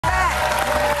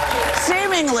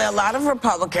interestingly, a lot of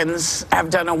Republicans have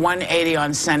done a 180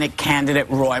 on Senate candidate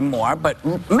Roy Moore, but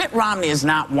Mitt Romney is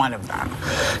not one of them.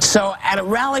 So at a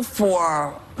rally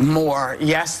for Moore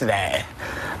yesterday,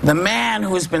 the man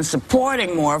who's been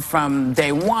supporting Moore from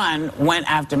day one went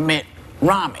after Mitt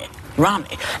Romney.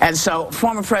 And so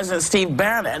former President Steve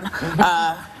Bannon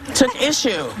took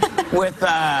issue with...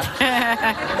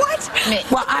 What?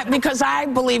 Well, because I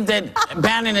believe that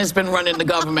Bannon has been running the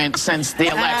government since the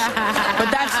election.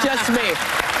 But that's just me.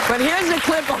 But here's a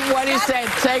clip of what he said.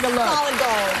 Take a look. Solid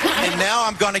gold. And now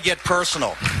I'm going to get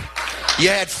personal.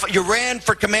 You ran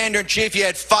for commander-in-chief. You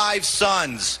had 5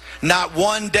 sons. Not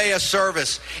one day of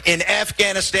service in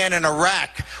Afghanistan and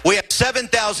Iraq. We have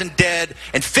 7,000 dead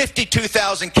and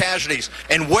 52,000 casualties.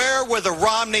 And where were the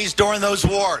Romneys during those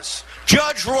wars?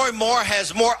 Judge Roy Moore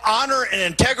has more honor and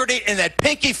integrity in that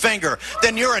pinky finger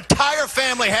than your entire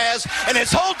family has in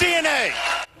its whole DNA.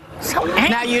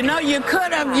 Now, you know, you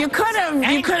could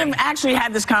have actually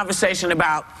had this conversation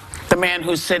about the man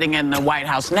who's sitting in the White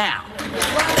House now.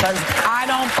 Because I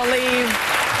don't believe,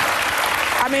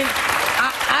 I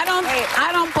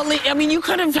don't believe, you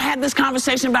could have had this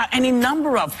conversation about any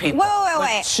number of people.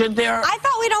 Wait. Should there... I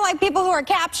thought we don't like people who are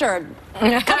captured. Come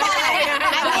on. I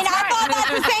thought that's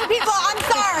the same people. I'm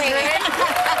sorry.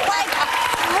 Like,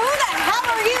 who the hell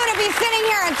are you to be sitting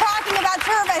here and talking about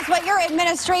service, what your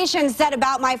administration said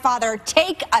about my father?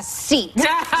 Take a seat.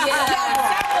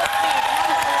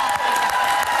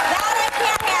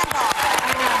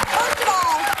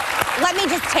 Let me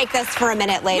just take this for a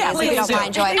minute, ladies, if you don't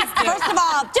mind, Joy. First of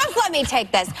all, just let me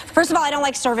take this. First of all, I don't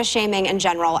like service shaming in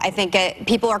general. I think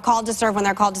people are called to serve when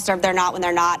they're called to serve. They're not when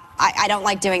they're not. I don't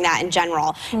like doing that in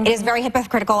general. It is very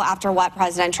hypocritical after what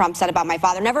President Trump said about my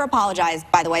father. Never apologized,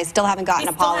 by the way. Still haven't gotten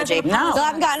an apology. Still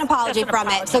haven't gotten an apology from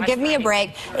it. So give me a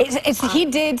break.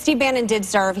 Steve Bannon did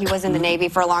serve. He was in the Navy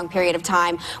for a long period of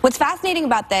time. What's fascinating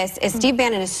about this is Steve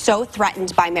Bannon is so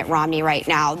threatened by Mitt Romney right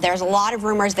now. There's a lot of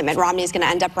rumors that Mitt Romney is going to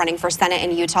end up running for Senate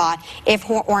in Utah if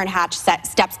Orrin Hatch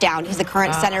steps down. He's the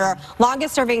current senator,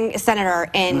 longest serving senator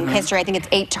in history. I think it's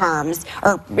 8 terms,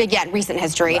 or again, recent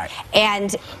history. Right.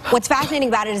 And what's fascinating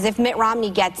about it is if Mitt Romney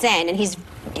gets in, and he's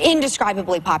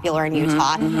indescribably popular in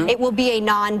Utah, it will be a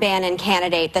non-Bannon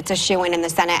candidate that's a shoo-in in the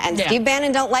Senate, and Steve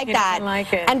Bannon don't like that.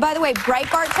 Like it. And by the way,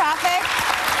 Breitbart Traffic,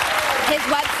 his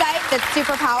website that's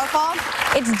super powerful,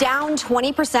 it's down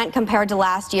 20% compared to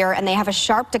last year, and they have a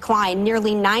sharp decline,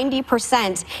 nearly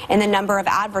 90% in the number of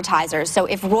advertisers. So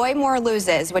if Roy Moore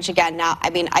loses, which again, now,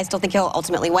 I still think he'll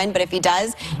ultimately win, but if he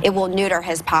does, it will neuter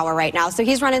his power right now. So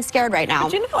he's running scared right now.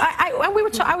 But you know,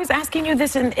 I was asking you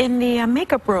this in the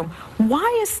makeup room.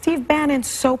 Why is Steve Bannon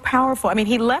so powerful? I mean,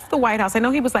 he left the White House. I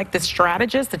know he was like the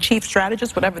strategist, the chief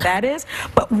strategist, whatever that is.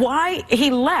 But why he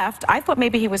left, I thought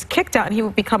maybe he was kicked out and he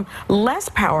would become less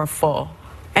powerful.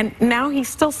 And now he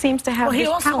still seems to have this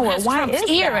power. He also has Trump's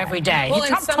ear every day. Well,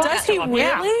 does he really?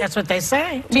 Yeah, that's what they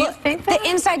say. Do you think that? The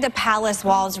inside the palace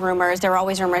walls rumors, there were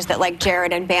always rumors that like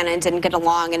Jared and Bannon didn't get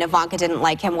along and Ivanka didn't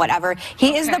like him, whatever.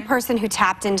 He is the person who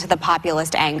tapped into the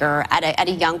populist anger at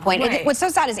a young point. Right. What's so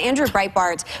sad is Andrew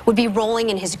Breitbart would be rolling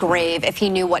in his grave if he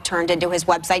knew what turned into his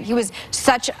website. He was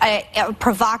such a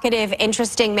provocative,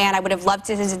 interesting man. I would have loved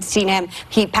to have seen him.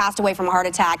 He passed away from a heart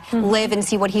attack, live and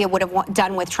see what he would have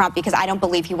done with Trump, because I don't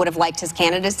believe he would have liked his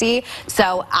candidacy.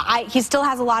 So he still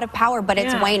has a lot of power, but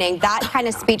it's waning. That kind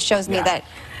of speech shows me that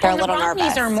they're a little nervous. The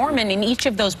Romneys are Mormon, and each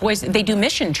of those boys, they do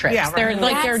mission trips. Yeah, right.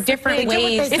 There are different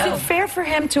ways. Is it fair for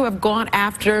him to have gone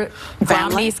after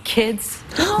Romney's kids?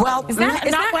 Well, not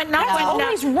when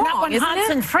Hans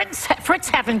and Fritz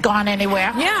haven't gone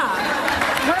anywhere.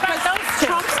 Yeah. What about those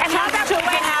two? And how about the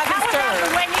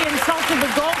way he insulted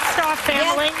the Gold Star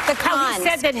family? Yes, the Khans. He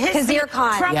said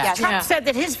that Trump said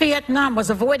that his Vietnam was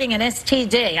avoiding an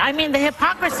STD. I mean, the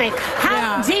hypocrisy.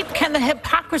 How deep can the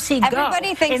hypocrisy go?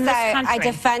 Everybody thinks that I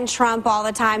defend Trump all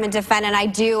the time and I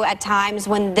do at times.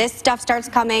 When this stuff starts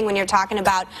coming, when you're talking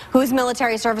about whose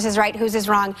military service is right, whose is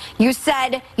wrong, you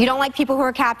said you don't like people who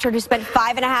are captured, who spent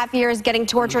 5.5 years getting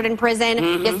tortured in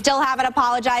prison. You still haven't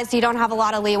apologized, so you don't have a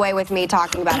lot of leeway with me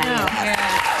talking about any of this.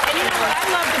 And you know what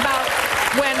I loved about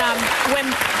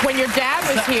when your dad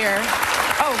was here.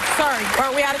 Oh, sorry.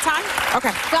 Are we out of time?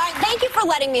 Okay. Thank you for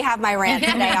letting me have my rant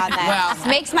today on that. Well, it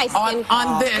makes my skin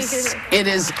on this, it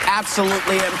is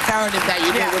absolutely imperative that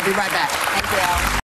you do. We'll be right back. Thank you.